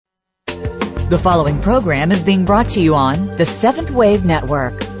The following program is being brought to you on the Seventh Wave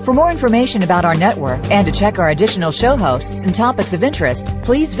Network. For more information about our network and to check our additional show hosts and topics of interest,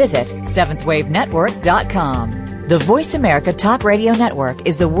 please visit seventhwavenetwork.com. The Voice America Talk Radio Network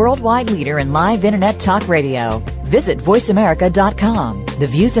is the worldwide leader in live Internet talk radio. Visit voiceamerica.com. The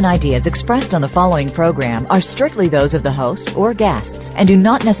views and ideas expressed on the following program are strictly those of the host or guests and do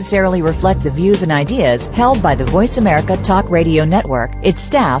not necessarily reflect the views and ideas held by the Voice America Talk Radio Network, its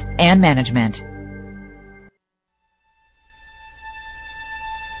staff, and management.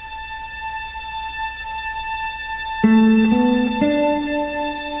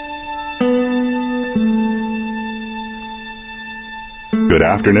 Good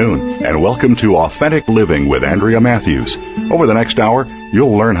afternoon, and welcome to Authentic Living with Andrea Matthews. Over the next hour,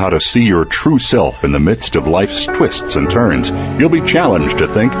 you'll learn how to see your true self in the midst of life's twists and turns. You'll be challenged to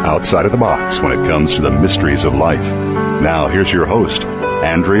think outside of the box when it comes to the mysteries of life. Now, here's your host,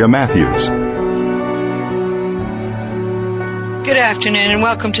 Andrea Matthews. Good afternoon, and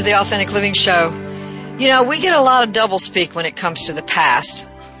welcome to the Authentic Living Show. You know, we get a lot of doublespeak when it comes to the past.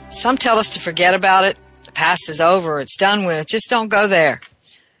 Some tell us to forget about it. The past is over, it's done with, just don't go there.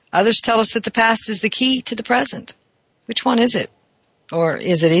 Others tell us that the past is the key to the present. Which one is it? Or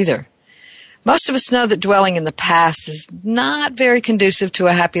is it either? Most of us know that dwelling in the past is not very conducive to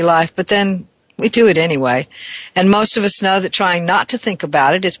a happy life, but then we do it anyway. And most of us know that trying not to think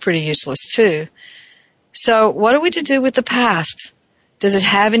about it is pretty useless too. So what are we to do with the past? Does it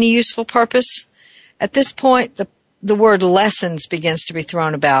have any useful purpose? At this point, the word lessons begins to be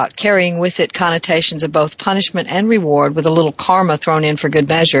thrown about, carrying with it connotations of both punishment and reward, with a little karma thrown in for good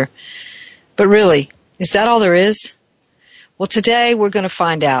measure. But really, is that all there is? Well, today we're going to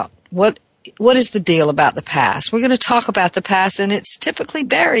find out what is the deal about the past. We're going to talk about the past and its typically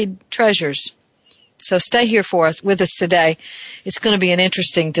buried treasures. So stay here with us today. It's going to be an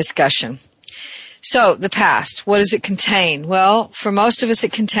interesting discussion. So, the past, what does it contain? Well, for most of us,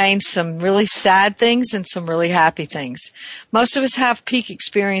 it contains some really sad things and some really happy things. Most of us have peak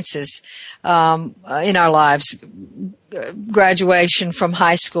experiences in our lives. Graduation from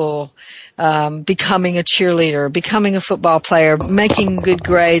high school, becoming a cheerleader, becoming a football player, making good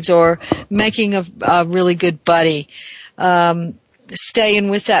grades, or making a really good buddy. Staying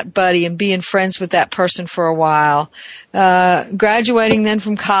with that buddy and being friends with that person for a while, graduating then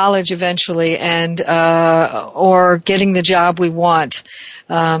from college eventually, and or getting the job we want,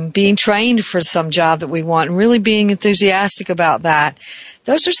 being trained for some job that we want, and really being enthusiastic about that.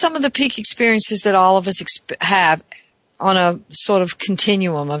 Those are some of the peak experiences that all of us have on a sort of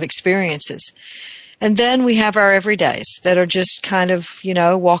continuum of experiences. And then we have our everydays that are just kind of,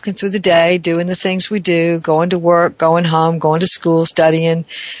 walking through the day, doing the things we do, going to work, going home, going to school, studying,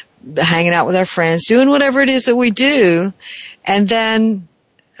 hanging out with our friends, doing whatever it is that we do. And then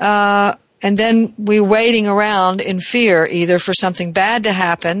we're waiting around in fear, either for something bad to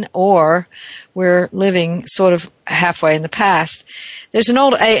happen or we're living sort of halfway in the past. There's an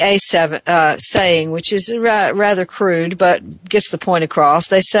old AA saying, which is rather crude, but gets the point across.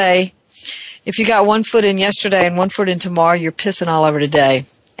 They say, if you got 1 foot in yesterday and 1 foot in tomorrow, you're pissing all over today.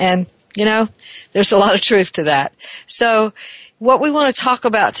 And, there's a lot of truth to that. So what we want to talk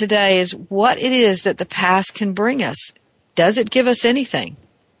about today is what it is that the past can bring us. Does it give us anything?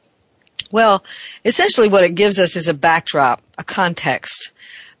 Well, essentially what it gives us is a backdrop, a context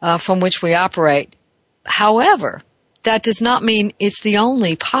from which we operate. However, that does not mean it's the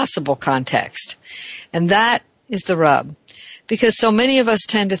only possible context. And that is the rub. Because so many of us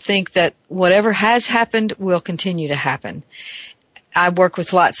tend to think that whatever has happened will continue to happen. I work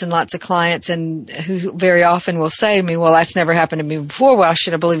with lots and lots of clients and who very often will say to me, well, that's never happened to me before. Well,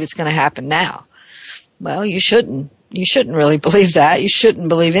 should I believe it's going to happen now? Well, you shouldn't. You shouldn't really believe that. You shouldn't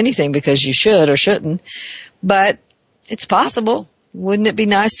believe anything because you should or shouldn't. But it's possible. Wouldn't it be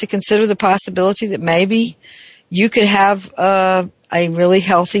nice to consider the possibility that maybe you could have a really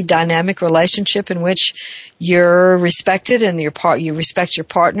healthy, dynamic relationship in which you're respected and you respect your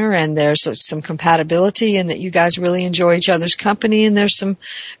partner, and there's some compatibility, and that you guys really enjoy each other's company, and there's some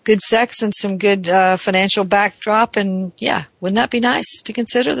good sex and some good financial backdrop, and yeah, wouldn't that be nice to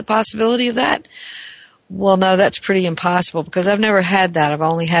consider the possibility of that? Well, no, that's pretty impossible because I've never had that. I've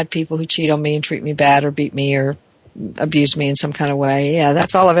only had people who cheat on me and treat me bad or beat me or abuse me in some kind of way. Yeah,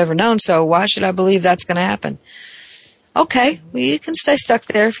 that's all I've ever known, so why should I believe that's going to happen? Okay, well, you can stay stuck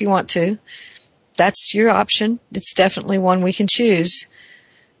there if you want to. That's your option. It's definitely one we can choose.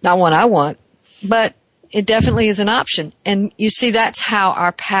 Not one I want, but it definitely is an option. And you see, that's how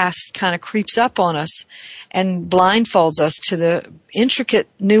our past kind of creeps up on us and blindfolds us to the intricate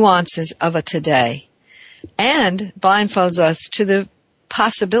nuances of a today, and blindfolds us to the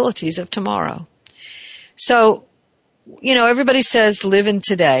possibilities of tomorrow. So, everybody says live in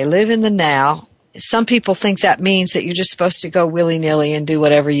today, live in the now. Some people think that means that you're just supposed to go willy-nilly and do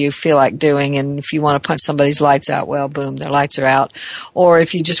whatever you feel like doing, and if you want to punch somebody's lights out, well, boom, their lights are out. Or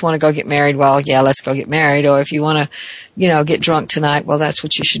if you just want to go get married, well, yeah, let's go get married. Or if you want to, get drunk tonight, well, that's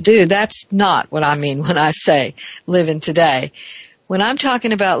what you should do. That's not what I mean when I say live in today. When I'm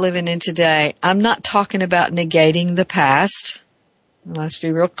talking about living in today, I'm not talking about negating the past. Let's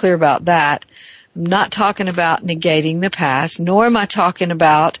be real clear about that. I'm not talking about negating the past, nor am I talking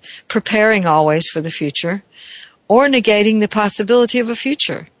about preparing always for the future, or negating the possibility of a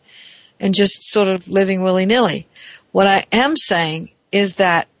future and just sort of living willy-nilly. What I am saying is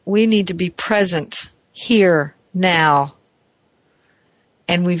that we need to be present here, now,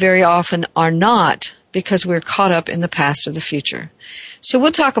 and we very often are not because we're caught up in the past or the future. So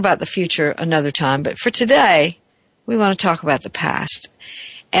we'll talk about the future another time, but for today, we want to talk about the past.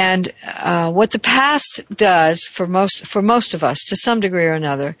 And what the past does for most of us, to some degree or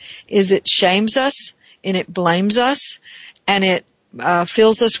another, is it shames us and it blames us, and it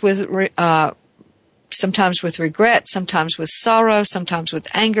fills us with sometimes with regret, sometimes with sorrow, sometimes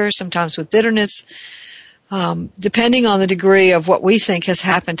with anger, sometimes with bitterness. Depending on the degree of what we think has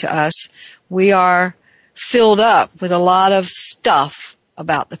happened to us, we are filled up with a lot of stuff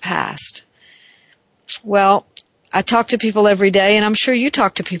about the past. Well, I talk to people every day, and I'm sure you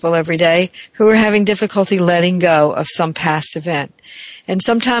talk to people every day, who are having difficulty letting go of some past event. And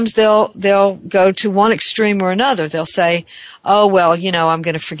sometimes they'll go to one extreme or another. They'll say, oh, well, I'm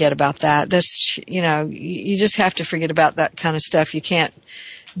going to forget about that. This, you just have to forget about that kind of stuff. You can't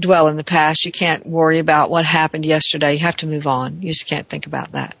dwell in the past. You can't worry about what happened yesterday. You have to move on. You just can't think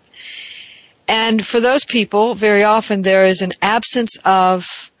about that. And for those people, very often there is an absence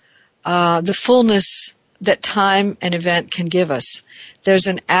of the fullness that time and event can give us. There's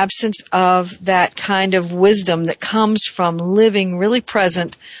an absence of that kind of wisdom that comes from living really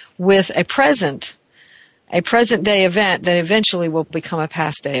present with a present day event that eventually will become a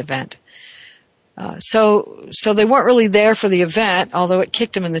past day event. So they weren't really there for the event, although it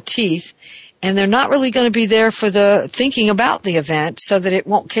kicked them in the teeth, and they're not really going to be there for the thinking about the event so that it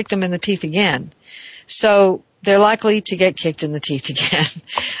won't kick them in the teeth again. So they're likely to get kicked in the teeth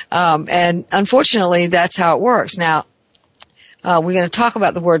again. And unfortunately, that's how it works. Now, we're going to talk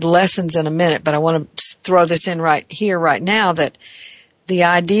about the word lessons in a minute, but I want to throw this in right here, right now, that the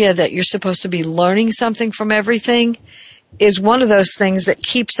idea that you're supposed to be learning something from everything is one of those things that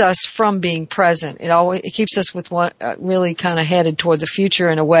keeps us from being present. It keeps us with one really kind of headed toward the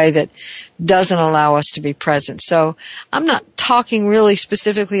future in a way that doesn't allow us to be present. So I'm not talking really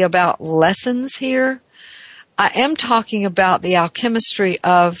specifically about lessons here. I am talking about the alchemistry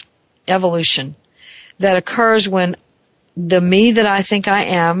of evolution that occurs when the me that I think I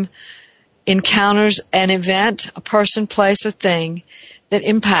am encounters an event, a person, place, or thing that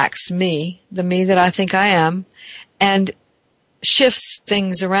impacts me, the me that I think I am, and shifts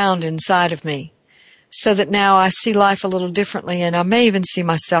things around inside of me so that now I see life a little differently, and I may even see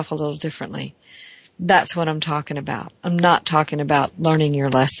myself a little differently. That's what I'm talking about. I'm not talking about learning your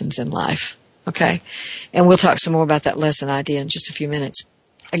lessons in life. Okay? And we'll talk some more about that lesson idea in just a few minutes.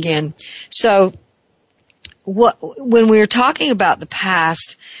 Again, so when we're talking about the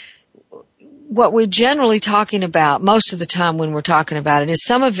past, what we're generally talking about most of the time when we're talking about it is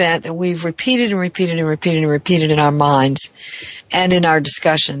some event that we've repeated and repeated and repeated and repeated in our minds and in our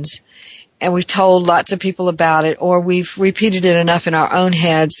discussions. And we've told lots of people about it, or we've repeated it enough in our own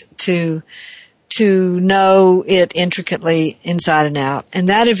heads to know it intricately inside and out. And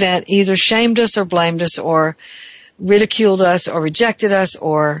that event either shamed us or blamed us or ridiculed us or rejected us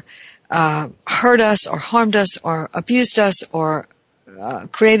or hurt us or harmed us or abused us or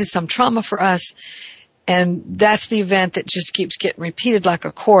created some trauma for us. And that's the event that just keeps getting repeated like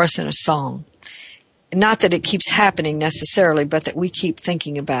a chorus in a song. Not that it keeps happening necessarily, but that we keep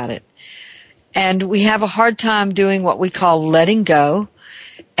thinking about it. And we have a hard time doing what we call letting go.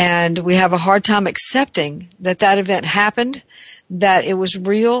 And we have a hard time accepting that that event happened, that it was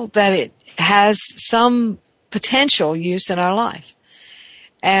real, that it has some potential use in our life.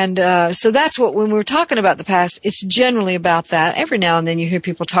 And so that's what, when we're talking about the past, it's generally about that. Every now and then you hear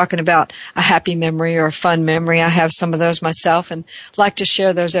people talking about a happy memory or a fun memory. I have some of those myself and like to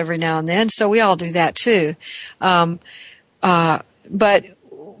share those every now and then, so we all do that too.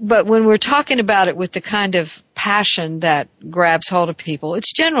 But when we're talking about it with the kind of passion that grabs hold of people,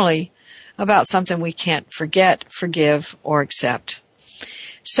 it's generally about something we can't forget, forgive, or accept.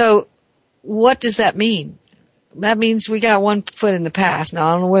 So what does that mean? that means we got one foot in the past. Now,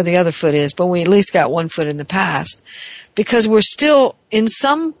 I don't know where the other foot is, but we at least got one foot in the past, because we're still in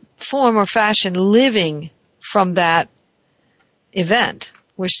some form or fashion living from that event.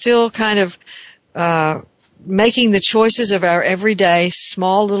 We're still kind of making the choices of our everyday,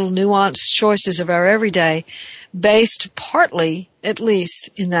 small little nuanced choices of our everyday, based partly, at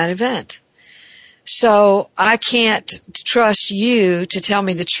least, in that event. So I can't trust you to tell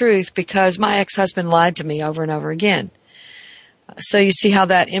me the truth because my ex-husband lied to me over and over again. So you see how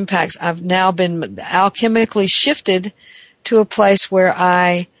that impacts. I've now been alchemically shifted to a place where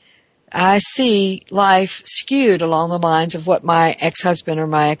I see life skewed along the lines of what my ex-husband or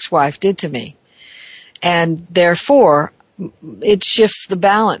my ex-wife did to me. And therefore, it shifts the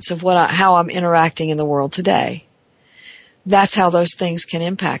balance of how I'm interacting in the world today. That's how those things can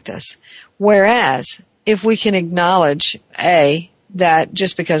impact us. Whereas, if we can acknowledge, A, that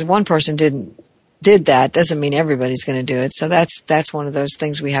just because one person did that doesn't mean everybody's going to do it. So that's one of those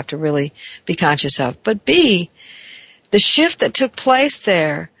things we have to really be conscious of. But B, the shift that took place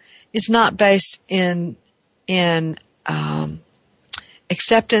there is not based in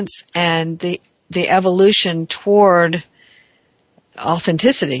acceptance and the evolution toward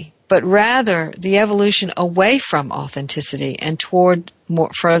authenticity, but rather the evolution away from authenticity and toward more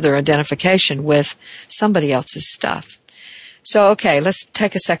further identification with somebody else's stuff. So, okay, let's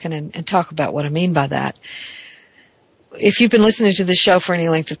take a second and talk about what I mean by that. If you've been listening to the show for any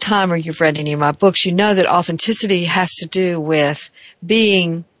length of time or you've read any of my books, you know that authenticity has to do with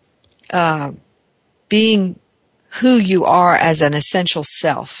being who you are as an essential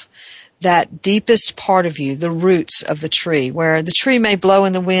self. That deepest part of you, the roots of the tree, where the tree may blow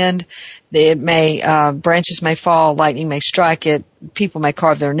in the wind, branches may fall, lightning may strike it, people may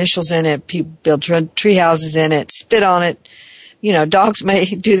carve their initials in it, people build tree houses in it, spit on it, dogs may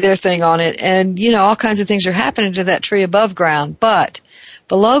do their thing on it, and, all kinds of things are happening to that tree above ground. But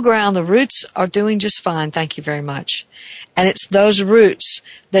below ground, the roots are doing just fine, thank you very much. And it's those roots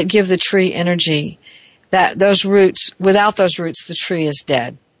that give the tree energy. Without those roots, the tree is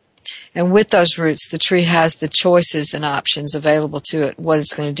dead. And with those roots, the tree has the choices and options available to it, what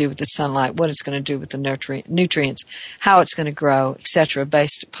it's going to do with the sunlight, what it's going to do with the nutrients, how it's going to grow, etc.,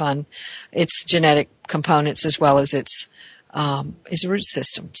 based upon its genetic components as well as its root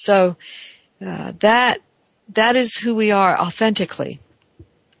system. So that is who we are authentically.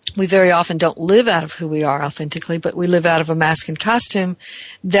 We very often don't live out of who we are authentically, but we live out of a mask and costume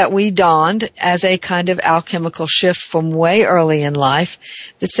that we donned as a kind of alchemical shift from way early in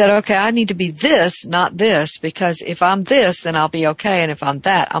life that said, okay, I need to be this, not this, because if I'm this, then I'll be okay, and if I'm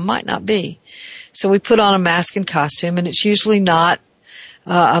that, I might not be. So we put on a mask and costume, and it's usually not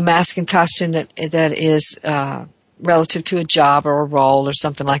a mask and costume that is relative to a job or a role or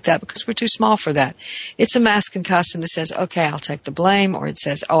something like that, because we're too small for that. It's a mask and costume that says, okay, I'll take the blame, or it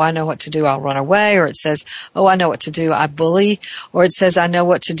says, oh, I know what to do, I'll run away, or it says, oh, I know what to do, I bully, or it says, I know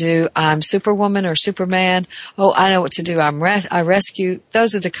what to do, I'm Superwoman or Superman, oh, I know what to do, I rescue.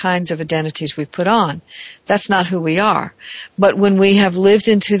 Those are the kinds of identities we put on. That's not who we are. But when we have lived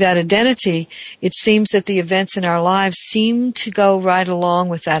into that identity, it seems that the events in our lives seem to go right along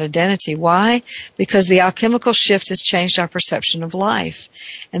with that identity. Why? Because the alchemical shift has changed our perception of life.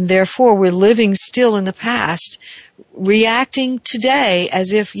 And therefore, we're living still in the past, reacting today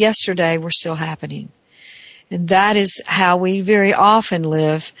as if yesterday were still happening. And that is how we very often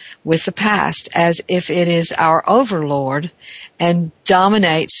live with the past, as if it is our overlord and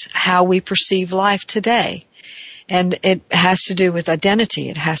dominates how we perceive life today. And it has to do with identity.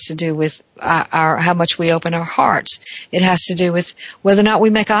 It has to do with how much we open our hearts. It has to do with whether or not we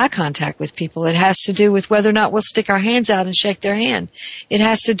make eye contact with people. It has to do with whether or not we'll stick our hands out and shake their hand. It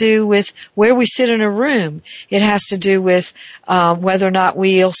has to do with where we sit in a room. It has to do with whether or not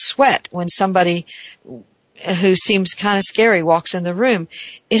we'll sweat when somebody who seems kind of scary walks in the room.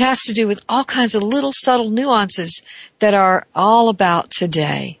 It has to do with all kinds of little subtle nuances that are all about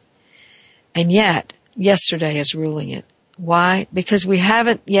today. And yet, yesterday is ruling it. Why? Because we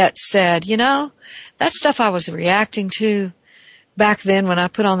haven't yet said, that stuff I was reacting to back then when I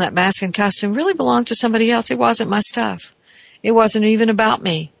put on that mask and costume really belonged to somebody else. It wasn't my stuff. It wasn't even about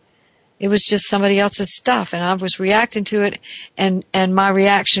me. It was just somebody else's stuff, and I was reacting to it, and my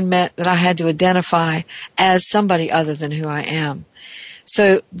reaction meant that I had to identify as somebody other than who I am.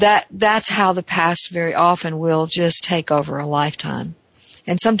 So that's how the past very often will just take over a lifetime.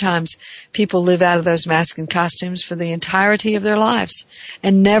 And sometimes people live out of those masks and costumes for the entirety of their lives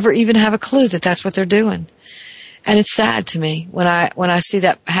and never even have a clue that that's what they're doing. And it's sad to me when I see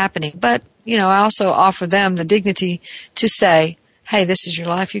that happening. But, I also offer them the dignity to say, hey, this is your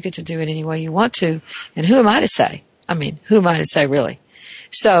life. You get to do it any way you want to. And who am I to say? I mean, who am I to say, really?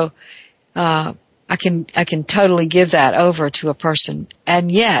 So, I can totally give that over to a person. And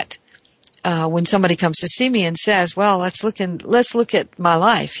yet, when somebody comes to see me and says, well, let's look at my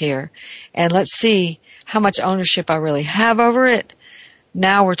life here and let's see how much ownership I really have over it.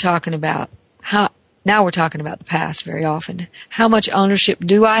 Now we're talking about the past very often. How much ownership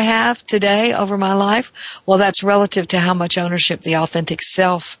do I have today over my life? Well, that's relative to how much ownership the authentic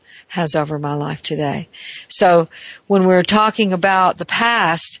self has over my life today. So when we're talking about the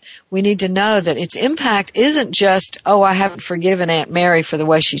past, we need to know that its impact isn't just, oh, I haven't forgiven Aunt Mary for the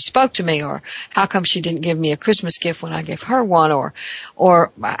way she spoke to me, or how come she didn't give me a Christmas gift when I gave her one, or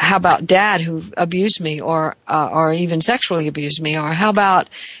how about Dad who abused me, or even sexually abused me, or how about,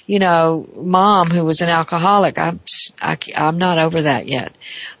 Mom who was an alcoholic. I'm not over that yet.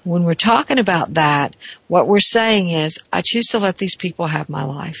 When we're talking about that, what we're saying is, I choose to let these people have my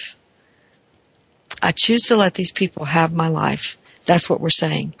life. I choose to let these people have my life. That's what we're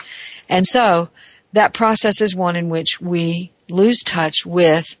saying. And so that process is one in which we lose touch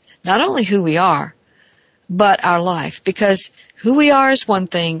with not only who we are, but our life. Because who we are is one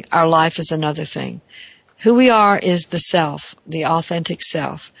thing, our life is another thing. Who we are is the self, the authentic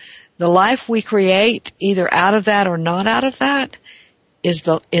self. The life we create, either out of that or not out of that,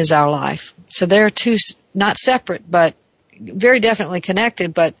 is our life. So they're two, not separate, but very definitely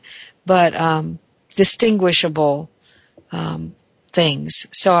connected, but distinguishable things.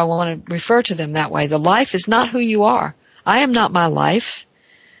 So I want to refer to them that way. The life is not who you are. I am not my life.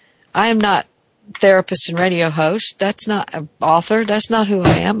 I am not therapist and radio host. That's not an author. That's not who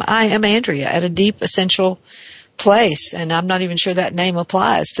I am. I am Andrea at a deep, essential place, and I'm not even sure that name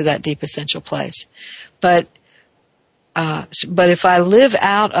applies to that deep, essential place. But if I live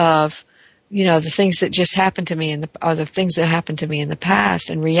out of, the things that just happened to me or the things that happened to me in the past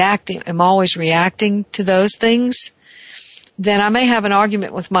and I'm always reacting to those things, then I may have an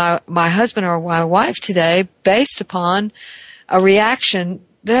argument with my husband or my wife today based upon a reaction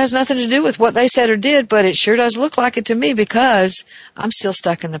that has nothing to do with what they said or did, but it sure does look like it to me because I'm still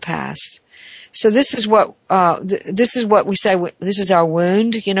stuck in the past. So this is what we say, this is our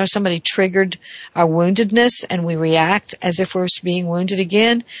wound. Somebody triggered our woundedness and we react as if we're being wounded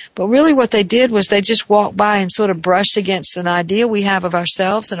again. But really what they did was they just walked by and sort of brushed against an idea we have of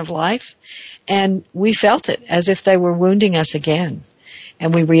ourselves and of life. And we felt it as if they were wounding us again.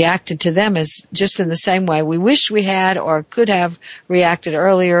 And we reacted to them as just in the same way we wish we had or could have reacted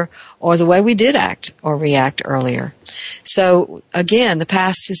earlier, or the way we did act or react earlier. So again, the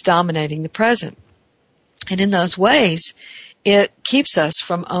past is dominating the present. And in those ways, it keeps us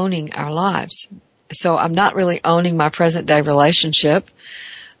from owning our lives. So I'm not really owning my present day relationship.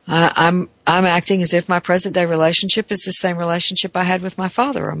 I'm acting as if my present day relationship is the same relationship I had with my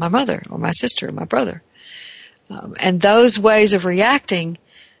father or my mother or my sister or my brother. And those ways of reacting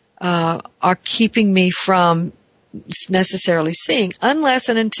are keeping me from necessarily seeing, unless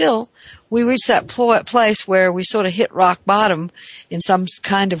and until we reach that place where we sort of hit rock bottom in some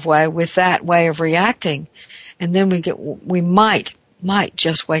kind of way with that way of reacting. And then we might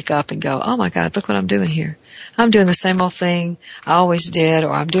just wake up and go, oh my God, look what I'm doing here. I'm doing the same old thing I always did,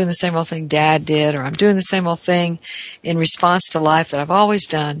 or I'm doing the same old thing Dad did, or I'm doing the same old thing in response to life that I've always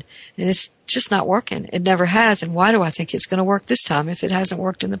done. And it's just not working. It never has. And why do I think it's going to work this time if it hasn't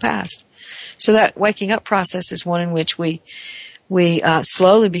worked in the past? So that waking up process is one in which we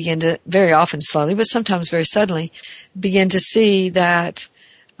slowly begin to, very often slowly, but sometimes very suddenly, begin to see that,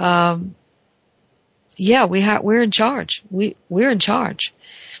 we're in charge. We're in charge.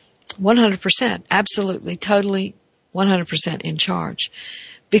 100%. Absolutely. Totally 100% in charge.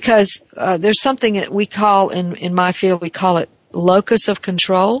 Because, there's something that we call, in my field, we call it locus of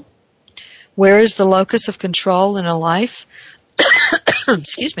control. Where is the locus of control in a life?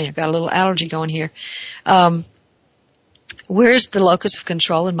 Excuse me, I've got a little allergy going here. Where's the locus of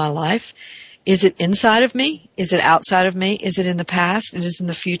control in my life? Is it inside of me? Is it outside of me? Is it in the past? Is it in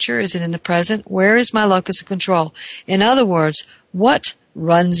the future? Is it in the present? Where is my locus of control? In other words, what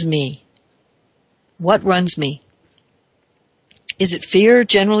runs me? What runs me? Is it fear,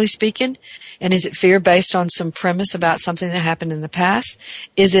 generally speaking? And is it fear based on some premise about something that happened in the past?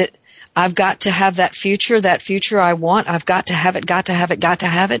 Is it, I've got to have that future I want, I've got to have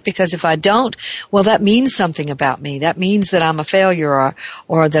it, because if I don't, well, that means something about me. That means that I'm a failure,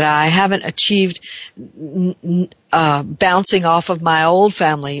 or that I haven't achieved bouncing off of my old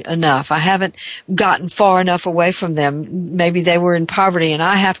family enough. I haven't gotten far enough away from them. Maybe they were in poverty and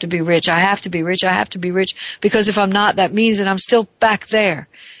I have to be rich. I have to be rich, because if I'm not, that means that I'm still back there.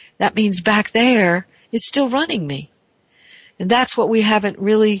 That means back there is still running me. And that's what we haven't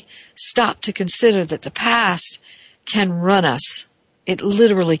really stopped to consider, that the past can run us. It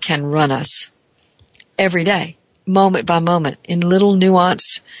literally can run us every day, moment by moment, in little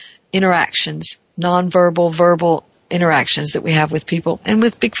nuanced interactions, nonverbal, verbal interactions that we have with people, and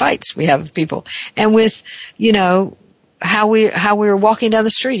with big fights we have with people, and with, how we're walking down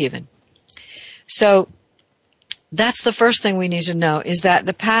the street even. So that's the first thing we need to know, is that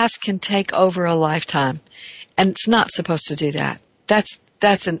the past can take over a lifetime. And it's not supposed to do that.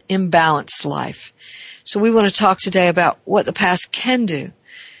 That's an imbalanced life. So we want to talk today about what the past can do.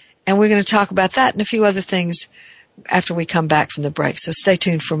 And we're going to talk about that and a few other things after we come back from the break. So stay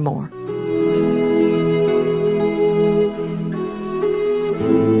tuned for more.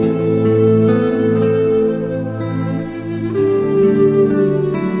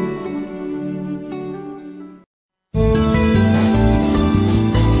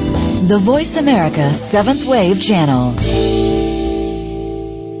 The Voice America 7th Wave Channel.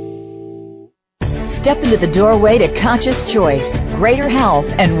 Step into the doorway to conscious choice, greater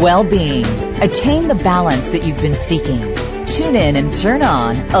health, and well-being. Attain the balance that you've been seeking. Tune in and turn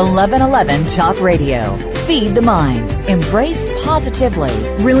on 1111 Talk Radio. Feed the mind. Embrace positively.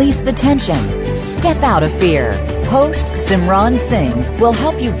 Release the tension. Step out of fear. Host Simran Singh will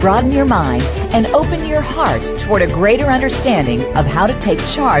help you broaden your mind and open your heart toward a greater understanding of how to take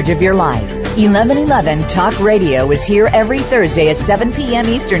charge of your life. 1111 Talk Radio is here every Thursday at 7 p.m.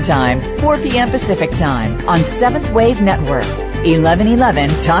 Eastern Time, 4 p.m. Pacific Time on 7th Wave Network. 1111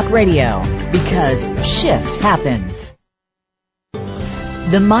 Talk Radio, because shift happens.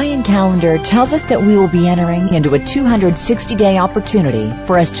 The Mayan calendar tells us that we will be entering into a 260-day opportunity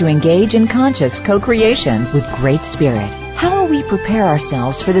for us to engage in conscious co-creation with Great Spirit. How will we prepare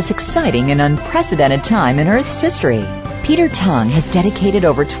ourselves for this exciting and unprecedented time in Earth's history? Peter Tung has dedicated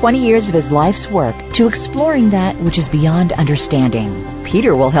over 20 years of his life's work to exploring that which is beyond understanding.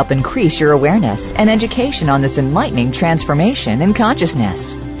 Peter will help increase your awareness and education on this enlightening transformation in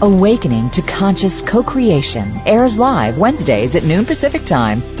consciousness. Awakening to Conscious Co-Creation airs live Wednesdays at noon Pacific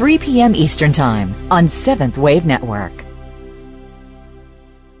Time, 3 p.m. Eastern Time on 7th Wave Network.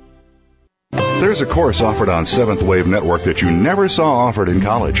 There's a course offered on 7th Wave Network that you never saw offered in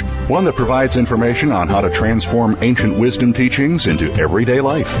college. One that provides information on how to transform ancient wisdom teachings into everyday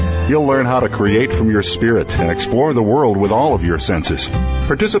life. You'll learn how to create from your spirit and explore the world with all of your senses.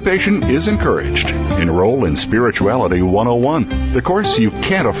 Participation is encouraged. Enroll in Spirituality 101, the course you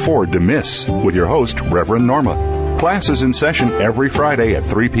can't afford to miss, with your host, Reverend Norma. Class is in session every Friday at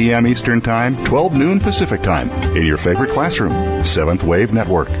 3 p.m. Eastern Time, 12 noon Pacific Time, in your favorite classroom. 7th Wave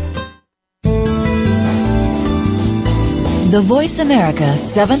Network. The Voice America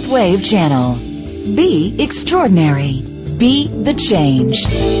 7th Wave Channel. Be extraordinary. Be the change.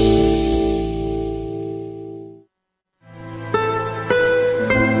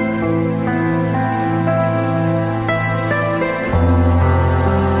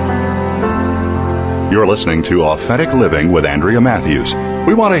 You're listening to Authentic Living with Andrea Matthews.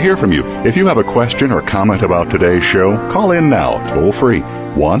 We want to hear from you. If you have a question or comment about today's show, call in now, toll free,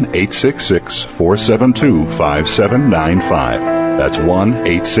 1-866-472-5795. That's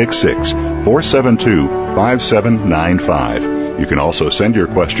 1-866-472-5795. You can also send your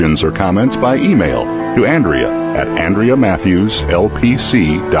questions or comments by email to Andrea at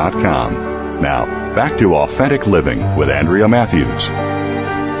AndreaMatthewsLPC.com. Now, back to Authentic Living with Andrea Matthews.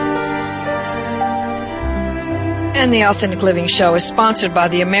 And the Authentic Living Show is sponsored by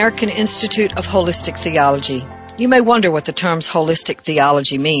the American Institute of Holistic Theology. You may wonder what the terms holistic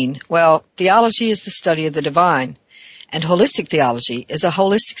theology mean. Well, theology is the study of the divine, and holistic theology is a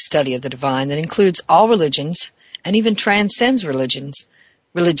holistic study of the divine that includes all religions and even transcends religion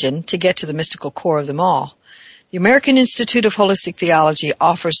to get to the mystical core of them all. The American Institute of Holistic Theology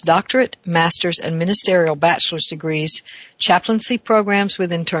offers doctorate, master's, and ministerial bachelor's degrees, chaplaincy programs with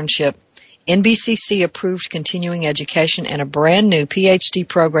internship, NBCC-approved continuing education, and a brand new PhD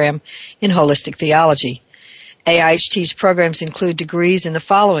program in holistic theology. AIHT's programs include degrees in the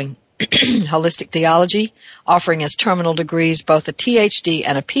following: holistic theology, offering as terminal degrees both a THD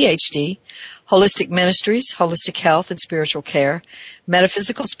and a PhD, holistic ministries, holistic health and spiritual care,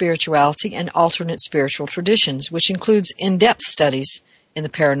 metaphysical spirituality, and alternate spiritual traditions, which includes in-depth studies in the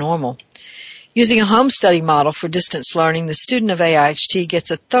paranormal. Using a home study model for distance learning, the student of AIHT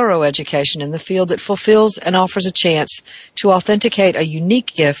gets a thorough education in the field that fulfills and offers a chance to authenticate a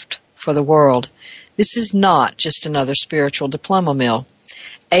unique gift for the world. This is not just another spiritual diploma mill.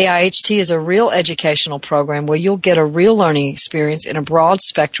 AIHT is a real educational program where you'll get a real learning experience in a broad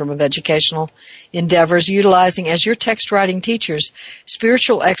spectrum of educational endeavors, utilizing as your text writing teachers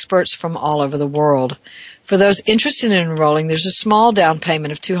spiritual experts from all over the world. For those interested in enrolling, there's a small down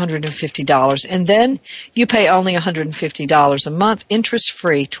payment of $250, and then you pay only $150 a month,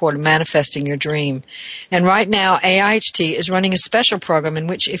 interest-free, toward manifesting your dream. And right now, AIHT is running a special program in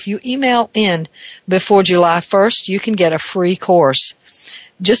which if you email in before July 1st, you can get a free course.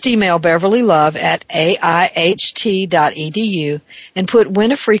 Just email Beverly Love at aiht.edu and put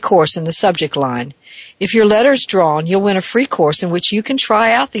 "Win a Free Course" in the subject line. If your letter is drawn, you'll win a free course in which you can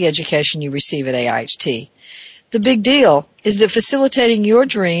try out the education you receive at AIHT. The big deal is that facilitating your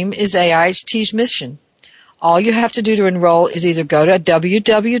dream is AIHT's mission. All you have to do to enroll is either go to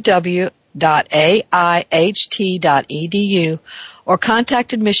www.aiht.edu or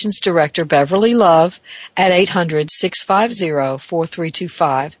contact Admissions Director Beverly Love at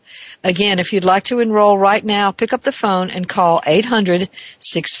 800-650-4325. Again, if you'd like to enroll right now, pick up the phone and call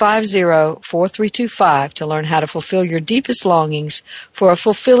 800-650-4325 to learn how to fulfill your deepest longings for a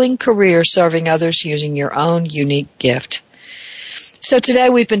fulfilling career serving others using your own unique gift. So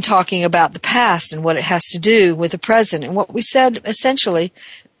today we've been talking about the past and what it has to do with the present. And what we said essentially,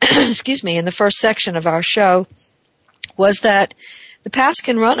 in the first section of our show was that the past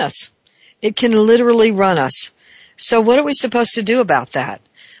can run us. It can literally run us. So what are we supposed to do about that?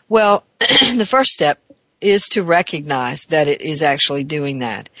 Well, the first step is to recognize that it is actually doing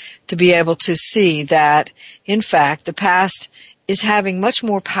that, to be able to see that, in fact, the past is having much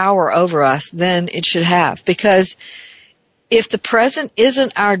more power over us than it should have. Because if the present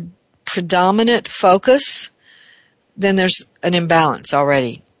isn't our predominant focus, then there's an imbalance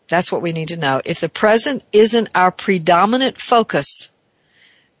already. That's what we need to know. If the present isn't our predominant focus,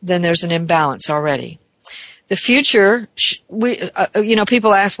 then there's an imbalance already. The future,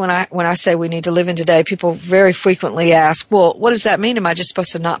 people ask when I say we need to live in today, people very frequently ask, well, what does that mean? Am I just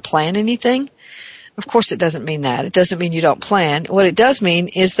supposed to not plan anything? Of course it doesn't mean that. It doesn't mean you don't plan. What it does mean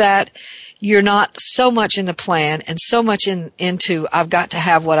is that you're not so much in the plan and so much into I've got to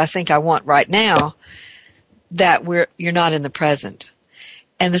have what I think I want right now that you're not in the present.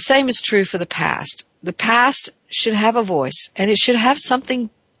 And the same is true for the past. The past should have a voice, and it should have something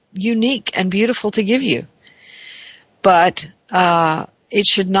unique and beautiful to give you. But it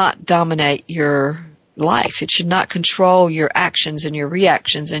should not dominate your life. It should not control your actions and your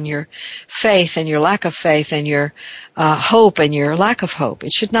reactions and your faith and your lack of faith and your hope and your lack of hope.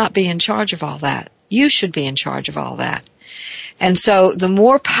 It should not be in charge of all that. You should be in charge of all that. And so the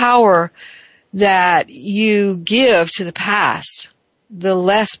more power that you give to the past, the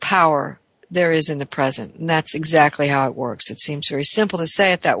less power there is in the present. And that's exactly how it works. It seems very simple to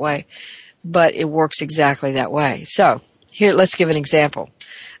say it that way, but it works exactly that way. So here, let's give an example.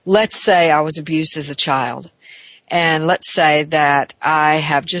 Let's say I was abused as a child, and let's say that I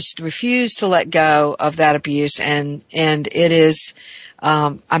have just refused to let go of that abuse, and it is,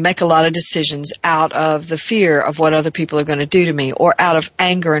 I make a lot of decisions out of the fear of what other people are going to do to me, or out of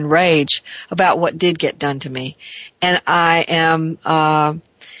anger and rage about what did get done to me. And I am,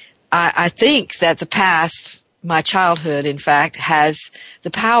 I think that the past, my childhood, in fact, has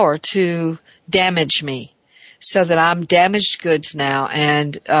the power to damage me, so that I'm damaged goods now,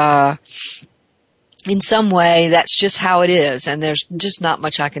 and in some way that's just how it is, and there's just not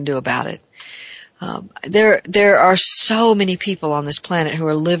much I can do about it. There are so many people on this planet who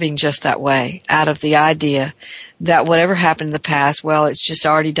are living just that way, out of the idea that whatever happened in the past, well, it's just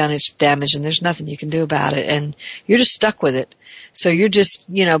already done its damage and there's nothing you can do about it, and you're just stuck with it. So you're just,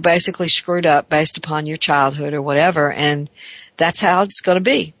 basically screwed up based upon your childhood or whatever, and that's how it's going to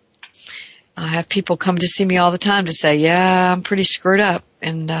be. I have people come to see me all the time to say, yeah, I'm pretty screwed up,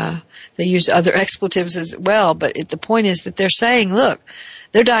 and they use other expletives as well, but the point is that they're saying, look,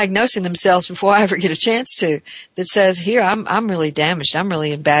 they're diagnosing themselves before I ever get a chance to, that says, here, I'm really damaged, I'm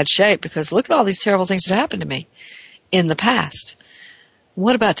really in bad shape, because look at all these terrible things that happened to me in the past.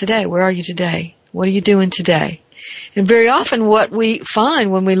 What about today? Where are you today? What are you doing today? And very often what we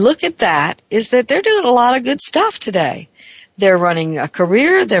find when we look at that is that they're doing a lot of good stuff today. They're running a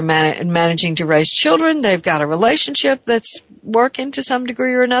career, they're managing to raise children, they've got a relationship that's working to some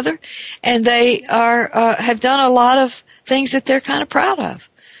degree or another, and they are have done a lot of things that they're kind of proud of.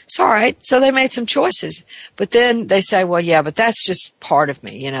 It's all right, so they made some choices. But then they say, well, yeah, but that's just part of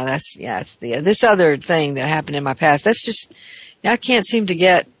me, this other thing that happened in my past, that's just, I can't seem to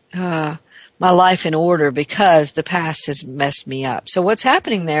get my life in order because the past has messed me up. So what's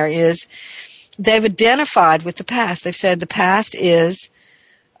happening there is they've identified with the past. They've said the past is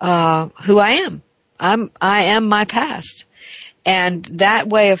who I am. I am my past. And that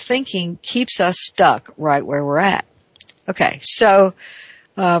way of thinking keeps us stuck right where we're at. Okay, so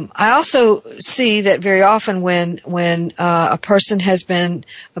I also see that very often when a person has been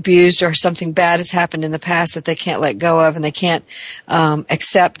abused or something bad has happened in the past that they can't let go of, and they can't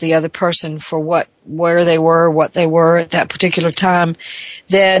accept the other person for where they were, what they were at that particular time,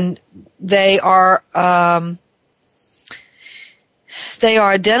 then they are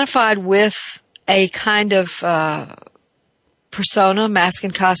identified with a kind of persona, mask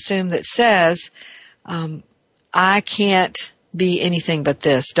and costume that says, I can't be anything but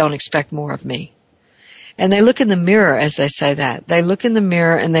this. Don't expect more of me. And they look in the mirror as they say that. They look in the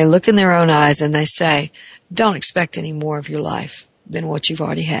mirror and they look in their own eyes and they say, don't expect any more of your life than what you've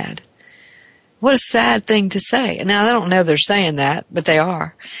already had. What a sad thing to say. And now I don't know they're saying that, but they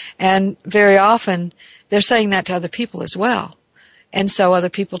are. And very often they're saying that to other people as well. And so other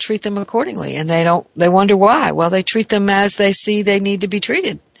people treat them accordingly, and they wonder why. Well, they treat them as they see they need to be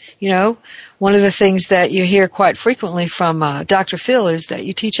treated. You know, one of the things that you hear quite frequently from Dr. Phil is that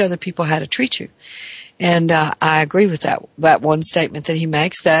you teach other people how to treat you. And I agree with that one statement that he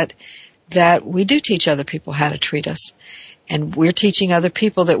makes, that we do teach other people how to treat us. And we're teaching other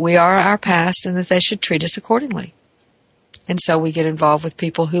people that we are our past and that they should treat us accordingly. And so we get involved with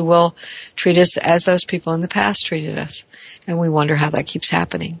people who will treat us as those people in the past treated us. And we wonder how that keeps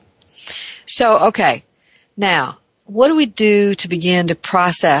happening. So, okay, now, what do we do to begin to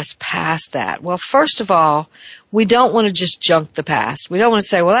process past that? Well, first of all, we don't want to just junk the past. We don't want to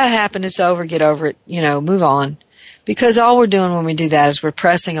say, well, that happened, it's over, get over it, move on. Because all we're doing when we do that is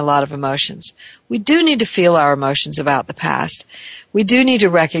repressing a lot of emotions. We do need to feel our emotions about the past. We do need to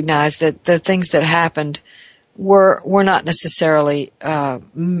recognize that the things that happened were not necessarily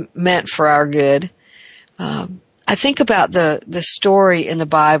meant for our good. I think about the story in the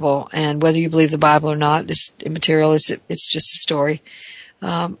Bible, and whether you believe the Bible or not is immaterial. It's just a story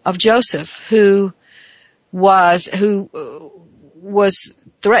of Joseph, who was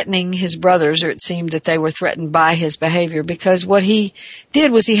threatening his brothers, or it seemed that they were threatened by his behavior, because what he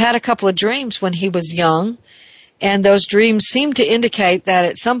did was he had a couple of dreams when he was young, and those dreams seemed to indicate that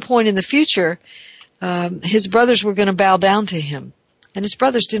at some point in the future his brothers were going to bow down to him. And his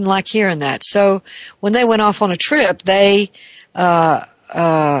brothers didn't like hearing that. So when they went off on a trip, they beat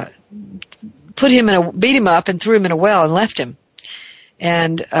him up and threw him in a well and left him.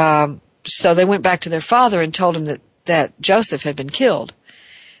 And so they went back to their father and told him that Joseph had been killed.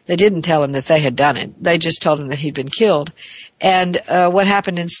 They didn't tell him that they had done it. They just told him that he'd been killed. And what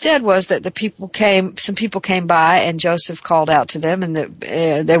happened instead was that some people came by, and Joseph called out to them, and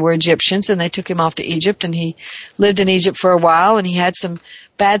they were Egyptians, and they took him off to Egypt, and he lived in Egypt for a while, and he had some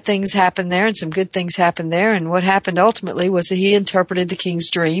bad things happen there and some good things happen there. And what happened ultimately was that he interpreted the king's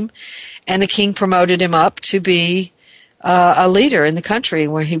dream, and the king promoted him up to be a leader in the country,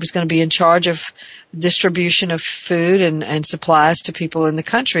 where he was going to be in charge of distribution of food and supplies to people in the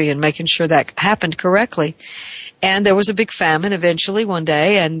country, and making sure that happened correctly. And there was a big famine eventually one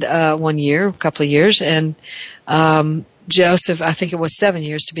day, and a couple of years, and Joseph, I think it was 7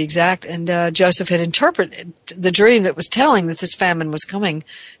 years to be exact, and Joseph had interpreted the dream that was telling that this famine was coming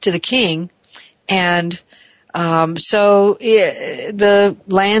to the king. And so the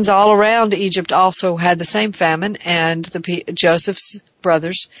lands all around Egypt also had the same famine, and Joseph's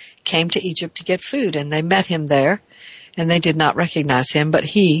brothers came to Egypt to get food, and they met him there, and they did not recognize him, but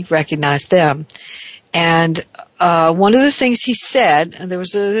he recognized them. And one of the things he said, and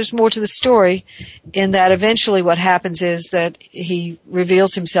there's more to the story, in that eventually what happens is that he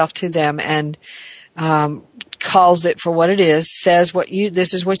reveals himself to them and calls it for what it is, says,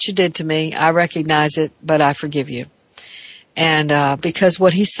 this is what you did to me, I recognize it, but I forgive you. And because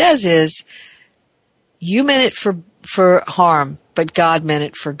what he says is, you meant it for harm, but God meant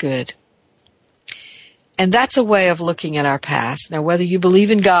it for good. And that's a way of looking at our past. Now, whether you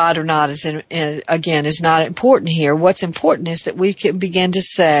believe in God or not is not important here. What's important is that we can begin to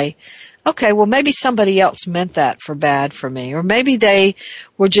say, okay, well, maybe somebody else meant that for bad for me. Or maybe they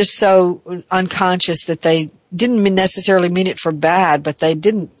were just so unconscious that they didn't necessarily mean it for bad, but they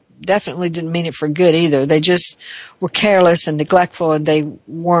definitely didn't mean it for good either. They just were careless and neglectful, and they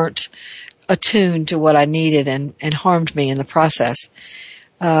weren't attuned to what I needed and harmed me in the process.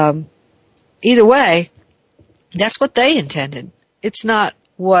 Either way, that's what they intended. It's not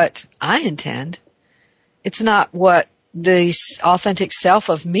what I intend. It's not what the authentic self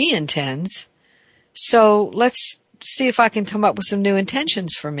of me intends. So let's see if I can come up with some new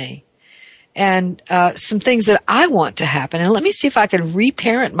intentions for me, and some things that I want to happen. And let me see if I can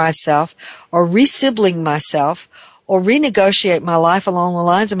reparent myself, or re-sibling myself, or renegotiate my life along the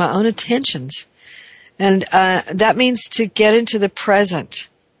lines of my own intentions. And that means to get into the present.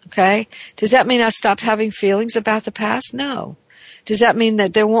 Okay? Does that mean I stopped having feelings about the past? No. Does that mean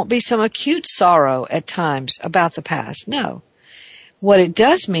that there won't be some acute sorrow at times about the past? No. What it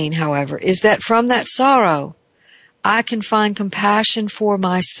does mean, however, is that from that sorrow, I can find compassion for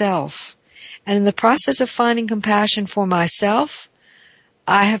myself. And in the process of finding compassion for myself,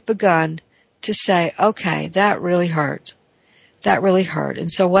 I have begun to say, okay, that really hurt. That really hurt.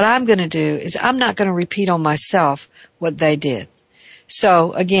 And so what I'm going to do is I'm not going to repeat on myself what they did.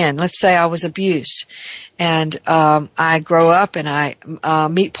 So again, let's say I was abused and I grow up and I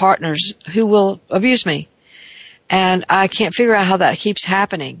meet partners who will abuse me. And I can't figure out how that keeps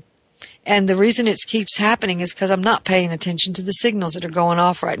happening. And the reason it keeps happening is because I'm not paying attention to the signals that are going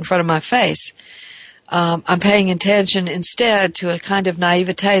off right in front of my face. I'm paying attention instead to a kind of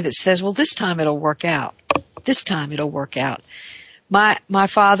naivete that says, well, this time it'll work out. This time it'll work out. My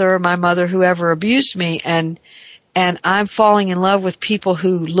father or my mother, whoever abused me, and I'm falling in love with people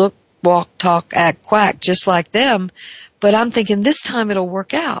who look, walk, talk, act, quack just like them, but I'm thinking this time it'll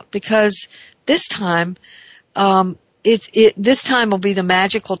work out because this time this time will be the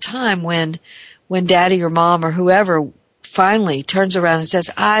magical time when daddy or mom or whoever finally turns around and says,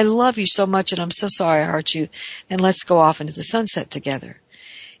 I love you so much and I'm so sorry I hurt you, and let's go off into the sunset together.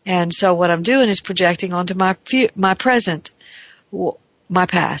 And so what I'm doing is projecting onto my present, my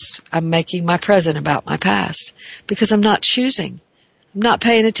past. I'm making my present about my past because I'm not choosing. I'm not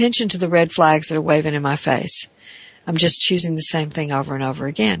paying attention to the red flags that are waving in my face. I'm just choosing the same thing over and over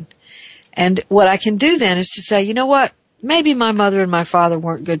again. And what I can do then is to say, you know what? Maybe my mother and my father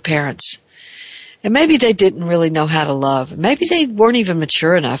weren't good parents. And maybe they didn't really know how to love. Maybe they weren't even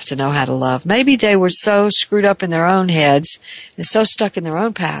mature enough to know how to love. Maybe they were so screwed up in their own heads and so stuck in their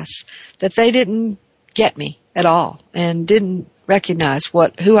own past that they didn't get me at all and didn't recognize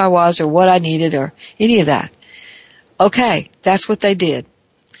who I was or what I needed or any of that. Okay, that's what they did.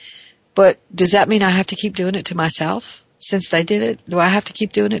 But does that mean I have to keep doing it to myself? Since they did it, do I have to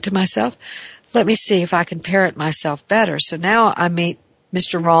keep doing it to myself? Let me see if I can parent myself better. So now I meet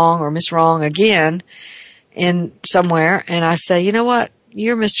Mr. Wrong or Miss Wrong again in somewhere, and I say, you know what?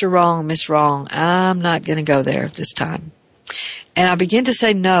 You're Mr. Wrong, Miss Wrong. I'm not going to go there this time. And I begin to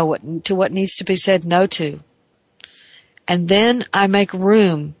say no to what needs to be said no to. And then I make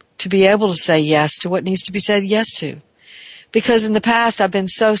room to be able to say yes to what needs to be said yes to. Because in the past I've been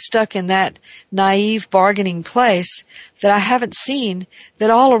so stuck in that naive bargaining place that I haven't seen that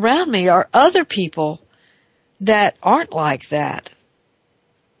all around me are other people that aren't like that.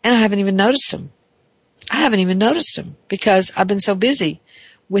 And I haven't even noticed them. I haven't even noticed them because I've been so busy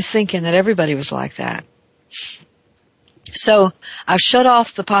with thinking that everybody was like that. So I've shut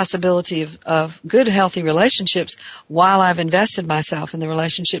off the possibility of good, healthy relationships while I've invested myself in the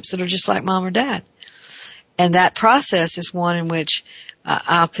relationships that are just like mom or dad. And that process is one in which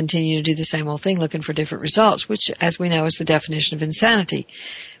I'll continue to do the same old thing, looking for different results, which, as we know, is the definition of insanity.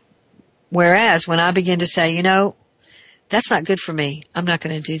 Whereas when I begin to say, you know, that's not good for me, I'm not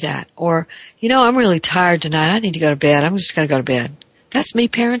going to do that. Or, you know, I'm really tired tonight, I need to go to bed, I'm just going to go to bed. That's me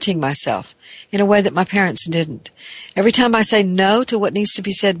parenting myself in a way that my parents didn't. Every time I say no to what needs to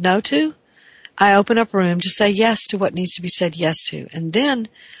be said no to, I open up room to say yes to what needs to be said yes to. And then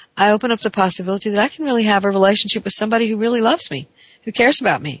I open up the possibility that I can really have a relationship with somebody who really loves me, who cares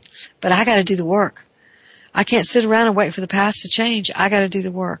about me. But I got to do the work. I can't sit around and wait for the past to change. I got to do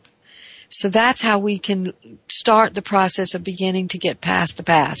the work. So that's how we can start the process of beginning to get past the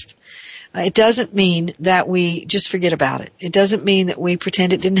past. It doesn't mean that we just forget about it. It doesn't mean that we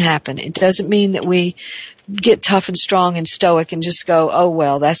pretend it didn't happen. It doesn't mean that we get tough and strong and stoic and just go, oh,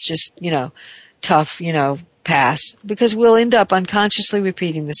 well, that's just, tough, past. Because we'll end up unconsciously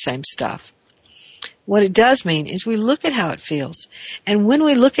repeating the same stuff. What it does mean is we look at how it feels. And when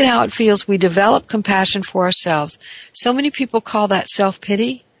we look at how it feels, we develop compassion for ourselves. So many people call that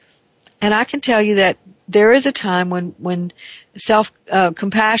self-pity. And I can tell you that there is a time when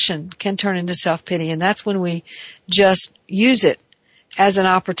compassion can turn into self-pity, and that's when we just use it as an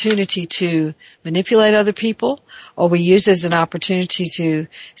opportunity to manipulate other people, or we use it as an opportunity to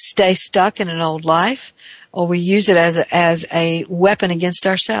stay stuck in an old life, or we use it as a weapon against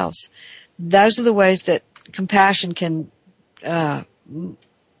ourselves. Those are the ways that compassion can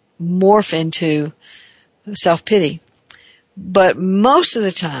morph into self-pity. But most of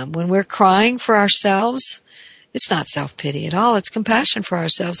the time, when we're crying for ourselves, it's not self-pity at all. It's compassion for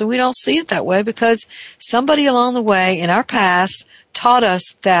ourselves. And we don't see it that way because somebody along the way in our past taught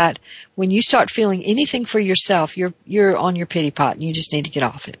us that when you start feeling anything for yourself, you're on your pity pot and you just need to get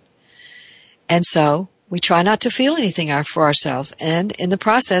off it. And so we try not to feel anything for ourselves. And in the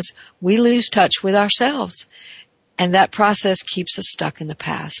process, we lose touch with ourselves. And that process keeps us stuck in the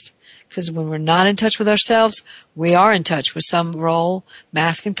past. Because when we're not in touch with ourselves, we are in touch with some role,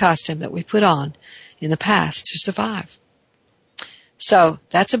 mask, and costume that we put on in the past to survive. So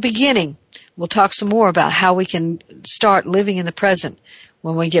that's a beginning. We'll talk some more about how we can start living in the present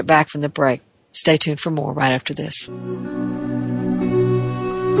when we get back from the break. Stay tuned for more right after this.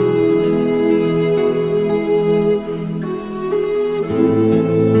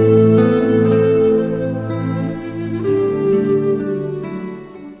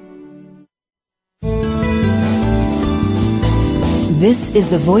 This is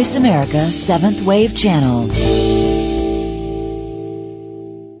the Voice America 7th Wave Channel.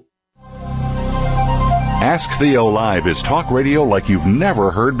 Ask Theo Live is talk radio like you've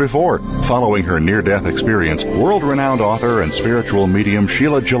never heard before. Following her near-death experience, world-renowned author and spiritual medium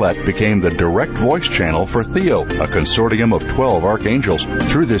Sheila Gillette became the direct voice channel for Theo, a consortium of 12 archangels.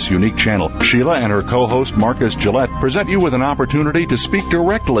 Through this unique channel, Sheila and her co-host Marcus Gillette present you with an opportunity to speak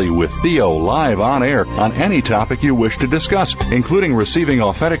directly with Theo live on air on any topic you wish to discuss, including receiving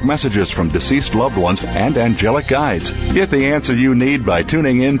authentic messages from deceased loved ones and angelic guides. Get the answer you need by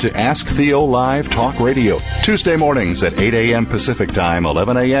tuning in to Ask Theo Live Talk Radio, Tuesday mornings at 8 a.m. Pacific Time,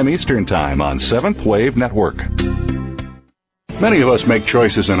 11 a.m. Eastern Time on 7th Wave Network. Many of us make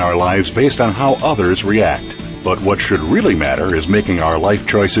choices in our lives based on how others react. But what should really matter is making our life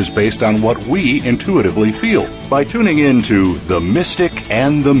choices based on what we intuitively feel. By tuning in to The Mystic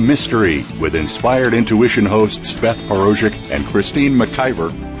and the Mystery with Inspired Intuition hosts Beth Porozhik and Christine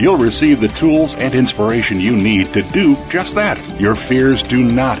McIver, you'll receive the tools and inspiration you need to do just that. Your fears do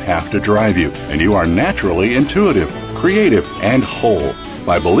not have to drive you, and you are naturally intuitive, creative, and whole.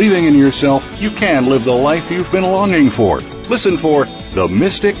 By believing in yourself, you can live the life you've been longing for. Listen for The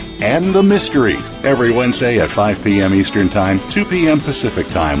Mystic and the Mystery every Wednesday at 5 p.m. Eastern Time, 2 p.m. Pacific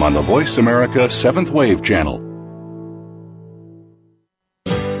Time on the Voice America 7th Wave Channel.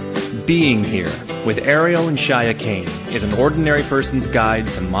 Being Here with Ariel and Shia Kane is an ordinary person's guide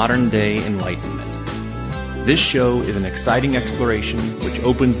to modern-day enlightenment. This show is an exciting exploration which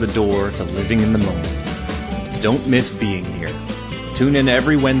opens the door to living in the moment. Don't miss Being Here. Tune in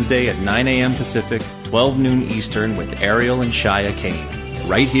every Wednesday at 9 a.m. Pacific, 12 noon Eastern with Ariel and Shia Kane,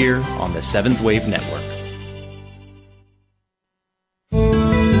 right here on the 7th Wave Network.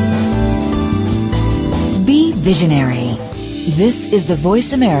 Be visionary. This is the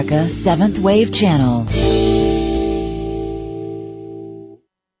Voice America 7th Wave Channel.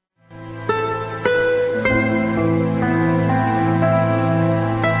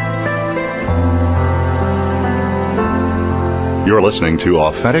 You're listening to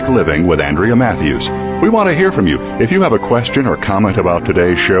Authentic Living with Andrea Matthews. We want to hear from you. If you have a question or comment about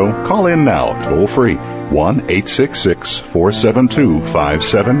today's show, call in now, toll free,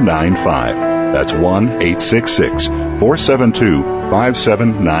 1-866-472-5795. That's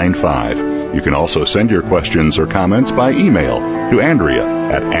 1-866-472-5795. You can also send your questions or comments by email to Andrea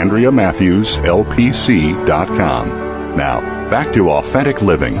at AndreaMatthewsLPC.com. Now, back to Authentic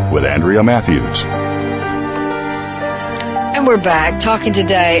Living with Andrea Matthews. And we're back talking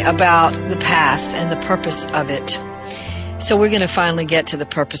today about the past and the purpose of it. So we're going to finally get to the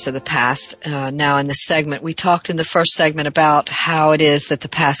purpose of the past now in this segment. We talked in the first segment about how it is that the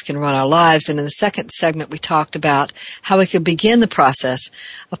past can run our lives. And in the second segment, we talked about how we could begin the process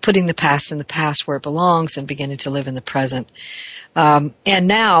of putting the past in the past where it belongs and beginning to live in the present. And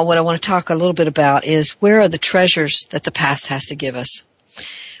now what I want to talk a little bit about is where are the treasures that the past has to give us?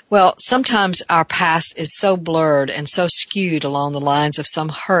 Well, sometimes our past is so blurred and so skewed along the lines of some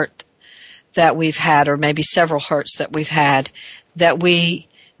hurt that we've had, or maybe several hurts that we've had, that we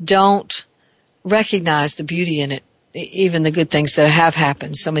don't recognize the beauty in it, even the good things that have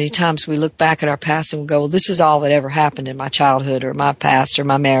happened. So many times we look back at our past and we go, well, this is all that ever happened in my childhood or my past or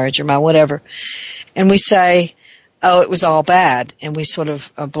my marriage or my whatever. And we say, oh, it was all bad, and we sort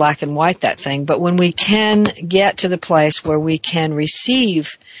of black and white that thing. But when we can get to the place where we can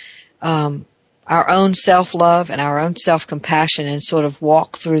receive our own self-love and our own self-compassion and sort of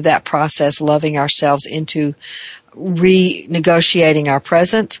walk through that process, loving ourselves into renegotiating our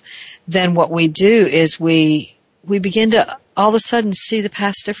present, then what we do is we begin to all of a sudden see the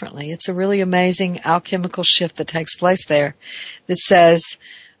past differently. It's a really amazing alchemical shift that takes place there that says,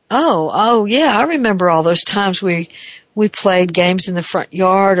 oh yeah, I remember all those times we played games in the front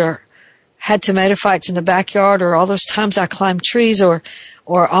yard or had tomato fights in the backyard, or all those times I climbed trees, or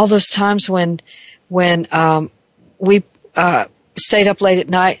all those times when we stayed up late at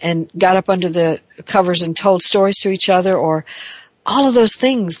night and got up under the covers and told stories to each other, or all of those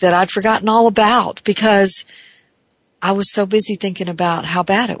things that I'd forgotten all about because I was so busy thinking about how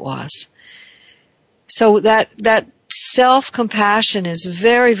bad it was. So that self-compassion is a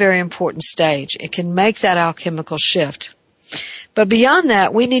very, very important stage. It can make that alchemical shift. But beyond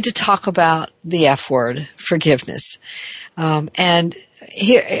that, we need to talk about the F word, forgiveness. And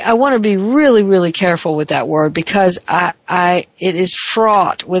here, I want to be really, really careful with that word because it is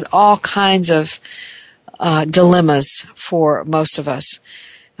fraught with all kinds of dilemmas for most of us.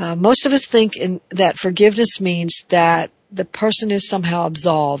 Most of us think that forgiveness means that the person is somehow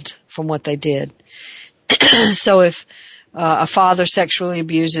absolved from what they did. So if a father sexually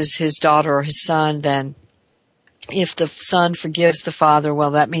abuses his daughter or his son, then if the son forgives the father,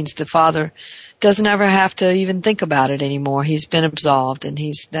 well, that means the father doesn't ever have to even think about it anymore. He's been absolved, and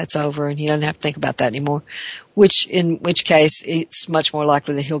that's over, and he doesn't have to think about that anymore. In which case, it's much more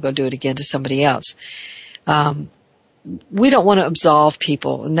likely that he'll go do it again to somebody else. We don't want to absolve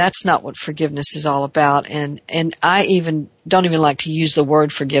people, and that's not what forgiveness is all about. And I don't even like to use the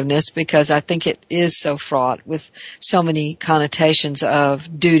word forgiveness because I think it is so fraught with so many connotations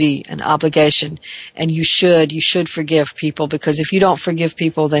of duty and obligation. And you should forgive people, because if you don't forgive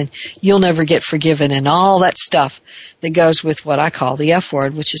people, then you'll never get forgiven, and all that stuff that goes with what I call the F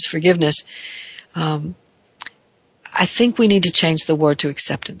word, which is forgiveness. I think we need to change the word to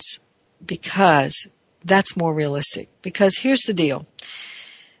acceptance, because that's more realistic. Because here's the deal.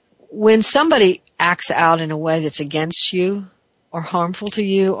 When somebody acts out in a way that's against you, or harmful to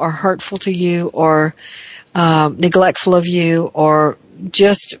you, or hurtful to you, or neglectful of you, or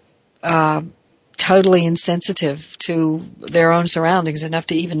just totally insensitive to their own surroundings enough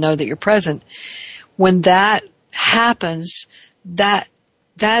to even know that you're present, when that happens, that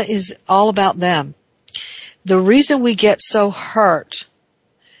is all about them. The reason we get so hurt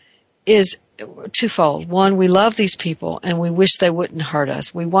is twofold. One, we love these people and we wish they wouldn't hurt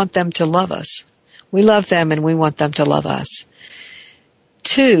us. We want them to love us. We love them and we want them to love us.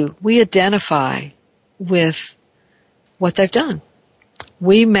 Two, we identify with what they've done.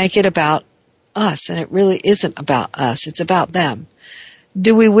 We make it about us, and it really isn't about us. It's about them.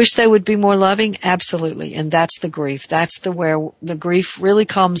 Do we wish they would be more loving? Absolutely. And that's the grief. That's where the grief really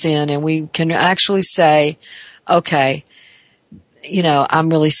comes in, and we can actually say, okay, I'm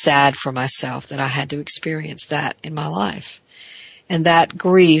really sad for myself that I had to experience that in my life. And that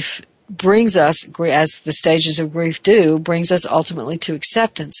grief brings us, as the stages of grief do, brings us ultimately to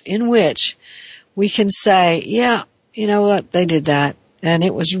acceptance, in which we can say, yeah, you know what, they did that, and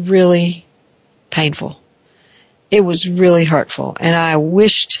it was really painful. It was really hurtful, and I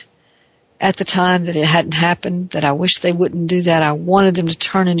wished at the time that it hadn't happened, that I wished they wouldn't do that. I wanted them to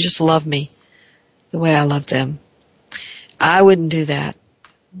turn and just love me the way I loved them. I wouldn't do that,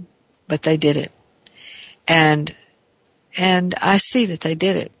 but they did it. And I see that they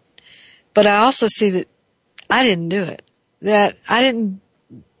did it. But I also see that I didn't do it. That I don't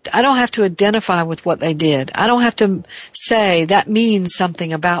have to identify with what they did. I don't have to say that means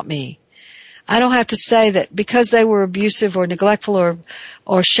something about me. I don't have to say that because they were abusive or neglectful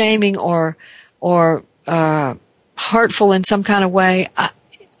or shaming or hurtful in some kind of way.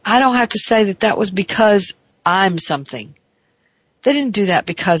 I don't have to say that was because I'm something. They didn't do that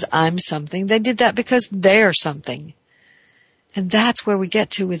because I'm something. They did that because they're something. And that's where we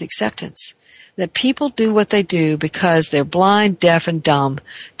get to with acceptance. That people do what they do because they're blind, deaf, and dumb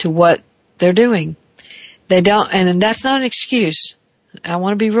to what they're doing. They don't, and that's not an excuse. I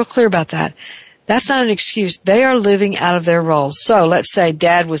want to be real clear about that. That's not an excuse. They are living out of their roles. So let's say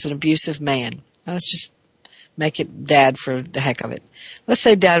Dad was an abusive man. Let's just make it Dad for the heck of it. Let's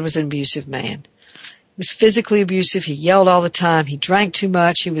say Dad was an abusive man. He was physically abusive. He yelled all the time. He drank too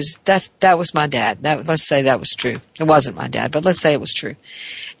much. That was my dad. Let's say that was true. It wasn't my dad, but let's say it was true.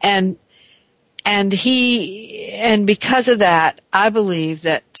 And because of that, I believe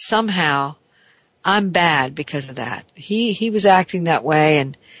that somehow I'm bad because of that. He was acting that way,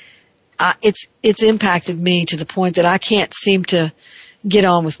 and it's impacted me to the point that I can't seem to get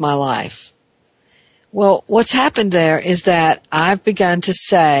on with my life. Well, what's happened there is that I've begun to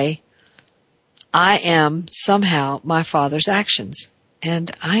say, I am somehow my father's actions, and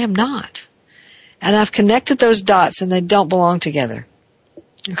I am not. And I've connected those dots, and they don't belong together.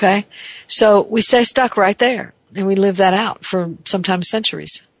 Okay? So we stay stuck right there, and we live that out for sometimes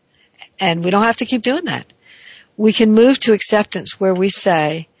centuries. And we don't have to keep doing that. We can move to acceptance where we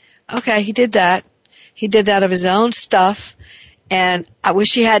say, okay, he did that. He did that of his own stuff, and I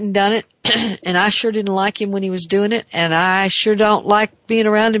wish he hadn't done it, and I sure didn't like him when he was doing it, and I sure don't like being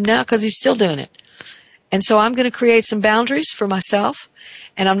around him now because he's still doing it. And so I'm going to create some boundaries for myself,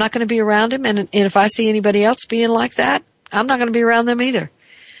 and I'm not going to be around him, and if I see anybody else being like that, I'm not going to be around them either.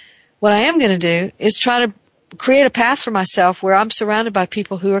 What I am going to do is try to create a path for myself where I'm surrounded by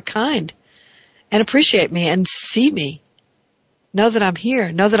people who are kind and appreciate me and see me. Know that I'm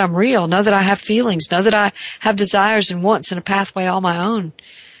here. Know that I'm real. Know that I have feelings. Know that I have desires and wants and a pathway all my own.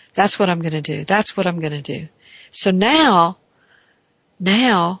 That's what I'm going to do. That's what I'm going to do. So now,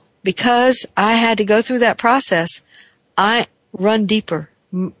 because I had to go through that process, I run deeper.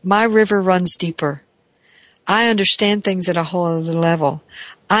 My river runs deeper. I understand things at a whole other level.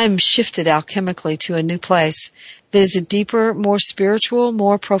 I'm shifted alchemically to a new place that is a deeper, more spiritual,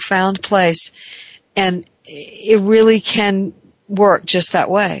 more profound place. And it really can work just that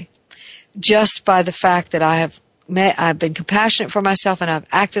way. Just by the fact that I've been compassionate for myself and I've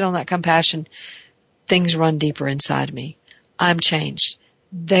acted on that compassion, things run deeper inside me. I'm changed.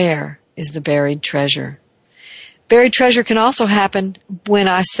 There is the buried treasure. Buried treasure can also happen when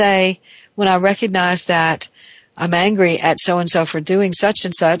I recognize that I'm angry at so-and-so for doing such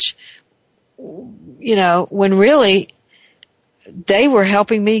and such, when really they were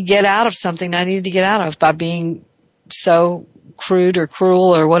helping me get out of something I needed to get out of by being so crude or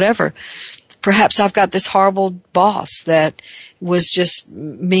cruel or whatever. Perhaps I've got this horrible boss that was just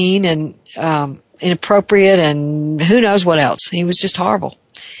mean and inappropriate and who knows what else. He was just horrible.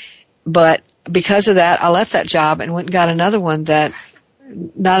 But because of that, I left that job and went and got another one that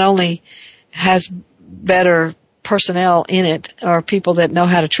not only has better personnel in it or people that know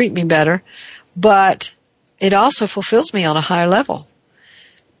how to treat me better, but it also fulfills me on a higher level.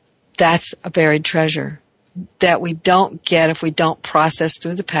 That's a buried treasure that we don't get if we don't process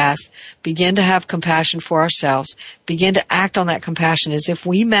through the past, begin to have compassion for ourselves, begin to act on that compassion as if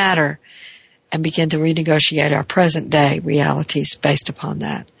we matter, and begin to renegotiate our present day realities based upon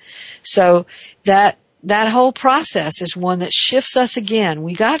that. So that whole process is one that shifts us again.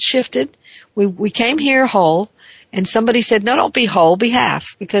 We got shifted. We came here whole, and somebody said, no, don't be whole, be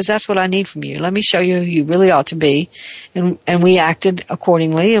half, because that's what I need from you. Let me show you who you really ought to be. And we acted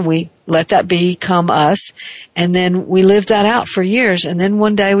accordingly, and we let that become us. And then we lived that out for years. And then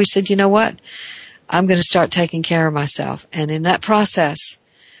one day we said, you know what? I'm going to start taking care of myself. And in that process,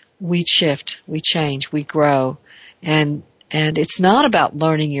 we shift, we change, we grow. And it's not about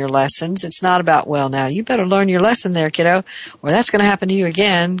learning your lessons. It's not about, well, now you better learn your lesson there, kiddo, or that's going to happen to you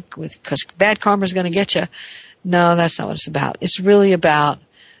again because bad karma's going to get you. No, that's not what it's about. It's really about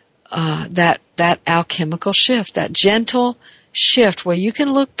that alchemical shift, that gentle shift where you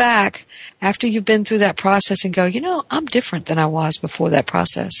can look back after you've been through that process and go, I'm different than I was before that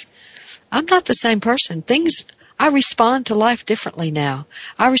process. I'm not the same person. I respond to life differently now.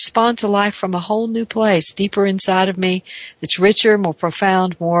 I respond to life from a whole new place, deeper inside of me, that's richer, more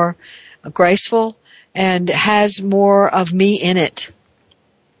profound, more graceful, and has more of me in it.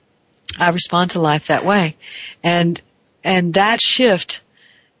 I respond to life that way. And that shift,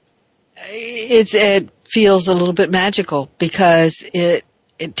 it feels a little bit magical because it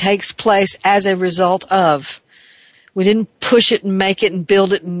takes place as a result of. We didn't push it and make it and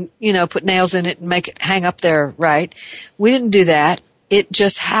build it and, put nails in it and make it hang up there, right? We didn't do that. It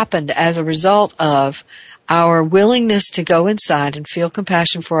just happened as a result of our willingness to go inside and feel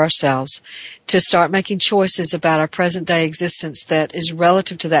compassion for ourselves, to start making choices about our present day existence that is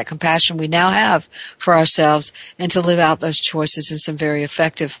relative to that compassion we now have for ourselves, and to live out those choices in some very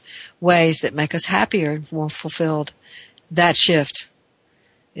effective ways that make us happier and more fulfilled. That shift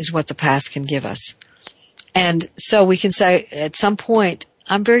is what the past can give us. And so we can say at some point,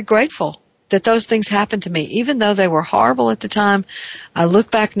 I'm very grateful that those things happened to me. Even though they were horrible at the time, I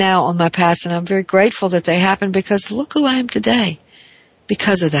look back now on my past and I'm very grateful that they happened because look who I am today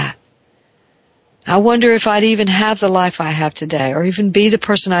because of that. I wonder if I'd even have the life I have today or even be the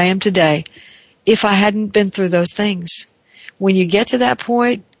person I am today if I hadn't been through those things. When you get to that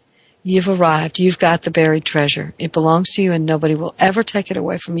point, you've arrived. You've got the buried treasure. It belongs to you and nobody will ever take it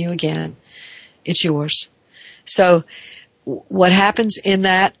away from you again. It's yours. So what happens in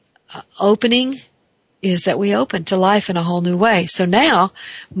that opening is that we open to life in a whole new way. So now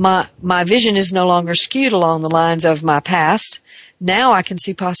my vision is no longer skewed along the lines of my past. Now I can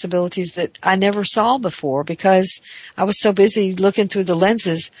see possibilities that I never saw before because I was so busy looking through the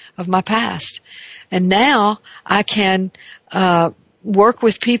lenses of my past. And now I can work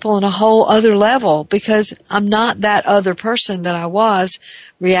with people on a whole other level because I'm not that other person that I was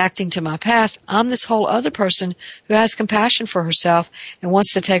reacting to my past. I'm this whole other person who has compassion for herself and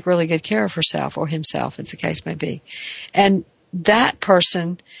wants to take really good care of herself or himself, as the case may be. And that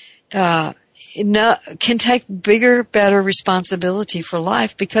person can take bigger, better responsibility for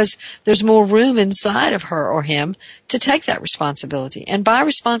life because there's more room inside of her or him to take that responsibility. And by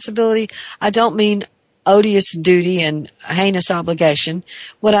responsibility, I don't mean odious duty and heinous obligation.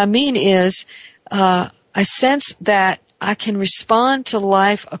 What I mean is I sense that I can respond to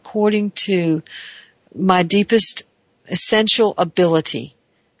life according to my deepest essential ability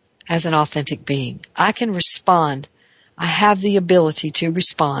as an authentic being. I can respond. I have the ability to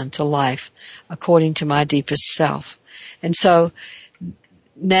respond to life according to my deepest self. And so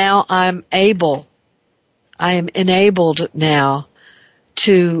now I am enabled now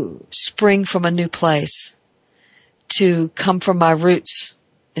to spring from a new place, to come from my roots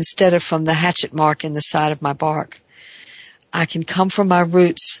instead of from the hatchet mark in the side of my bark. I can come from my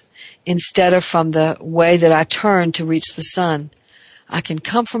roots instead of from the way that I turn to reach the sun. I can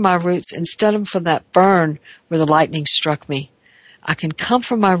come from my roots instead of from that burn where the lightning struck me. I can come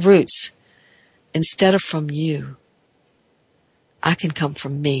from my roots instead of from you. I can come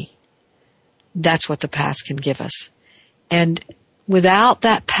from me. That's what the past can give us. And without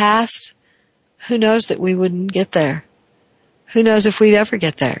that past, who knows that we wouldn't get there? Who knows if we'd ever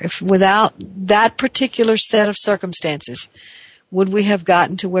get there? If without that particular set of circumstances, would we have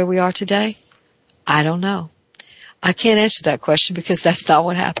gotten to where we are today? I don't know. I can't answer that question because that's not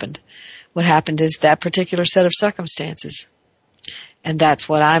what happened. What happened is that particular set of circumstances. And that's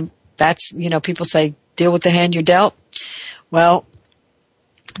people say, deal with the hand you're dealt. Well,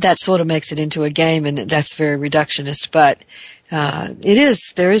 that sort of makes it into a game, and that's very reductionist, but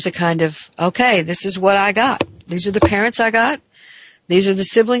there is a kind of, okay, this is what I got. These are the parents I got. These are the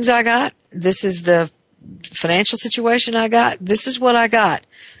siblings I got. This is the financial situation I got. This is what I got.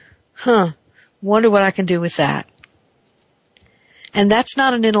 Wonder what I can do with that. And that's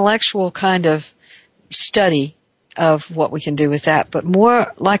not an intellectual kind of study of what we can do with that, but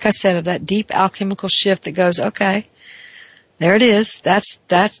more, like I said, of that deep alchemical shift that goes, okay, there it is.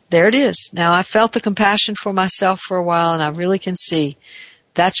 There it is. Now, I felt the compassion for myself for a while, and I really can see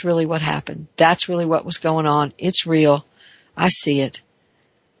that's really what happened. That's really what was going on. It's real. I see it.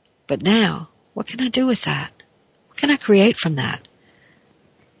 But now, what can I do with that? What can I create from that?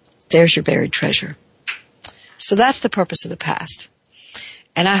 There's your buried treasure. So that's the purpose of the past.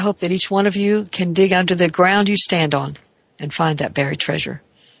 And I hope that each one of you can dig under the ground you stand on and find that buried treasure,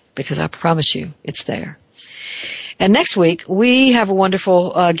 because I promise you it's there. And next week, we have a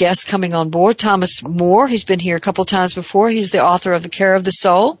wonderful guest coming on board, Thomas Moore. He's been here a couple of times before. He's the author of The Care of the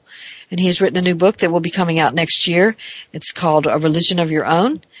Soul, and he has written a new book that will be coming out next year. It's called A Religion of Your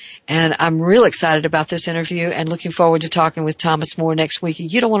Own. And I'm real excited about this interview and looking forward to talking with Thomas Moore next week.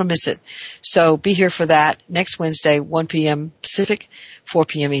 You don't want to miss it. So be here for that next Wednesday, 1 p.m. Pacific, 4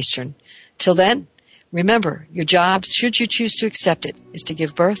 p.m. Eastern. Till then, remember, your job, should you choose to accept it, is to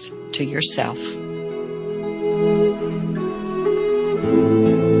give birth to yourself.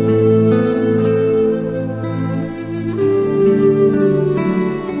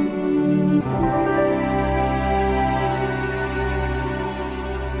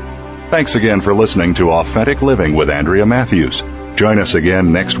 Thanks again for listening to Authentic Living with Andrea Matthews. Join us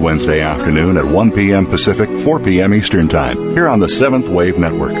again next Wednesday afternoon at 1 p.m. Pacific, 4 p.m. Eastern Time, here on the Seventh Wave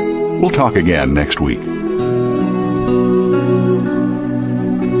Network. We'll talk again next week.